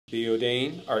The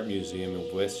Audain Art Museum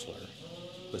in Whistler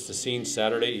was the scene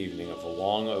Saturday evening of a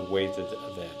long-awaited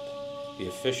event, the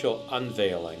official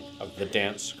unveiling of the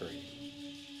dance screen.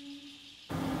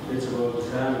 It's about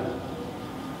salmon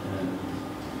and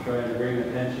trying to bring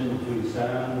attention to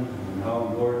salmon and how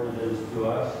important it is to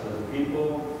us as a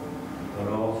people, but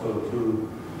also to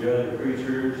the other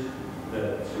creatures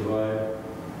that survive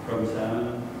from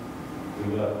salmon.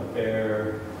 We've got the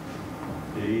bear,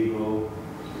 the eagle,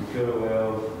 the killer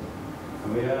whales,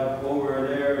 and we have over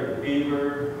there the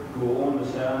beaver who owned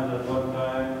the salmon at one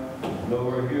time, and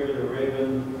over here the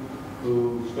raven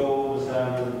who stole the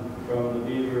salmon from the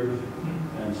beavers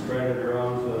and spread it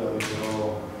around so that we can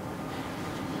all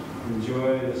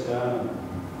enjoy the salmon.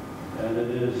 And it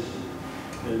is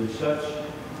in such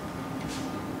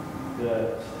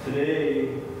that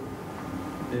today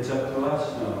it's up to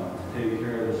us now to take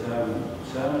care of the salmon.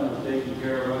 Salmon has taken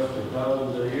care of us for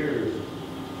thousands of years.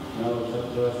 Now it's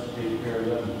up to us to take care of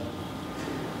them.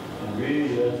 And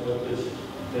really that's what this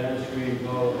dance screen is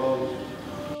all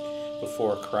about.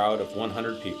 Before a crowd of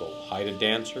 100 people, haida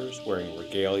dancers wearing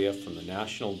regalia from the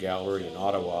National Gallery in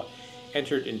Ottawa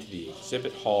entered into the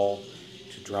exhibit hall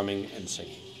to drumming and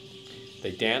singing.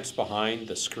 They danced behind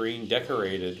the screen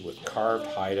decorated with carved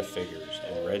haida figures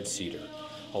in red cedar,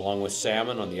 along with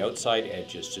salmon on the outside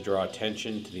edges to draw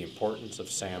attention to the importance of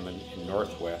salmon in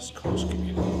Northwest Coast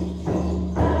community.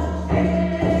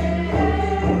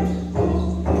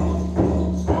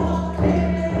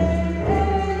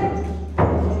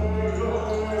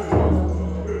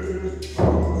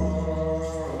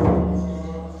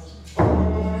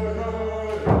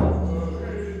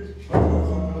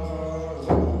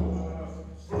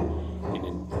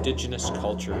 Indigenous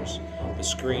cultures, the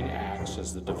screen acts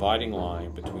as the dividing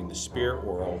line between the spirit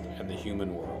world and the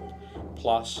human world.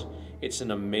 Plus, it's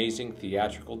an amazing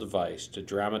theatrical device to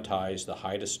dramatize the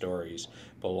haida stories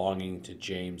belonging to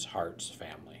James Hart's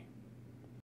family.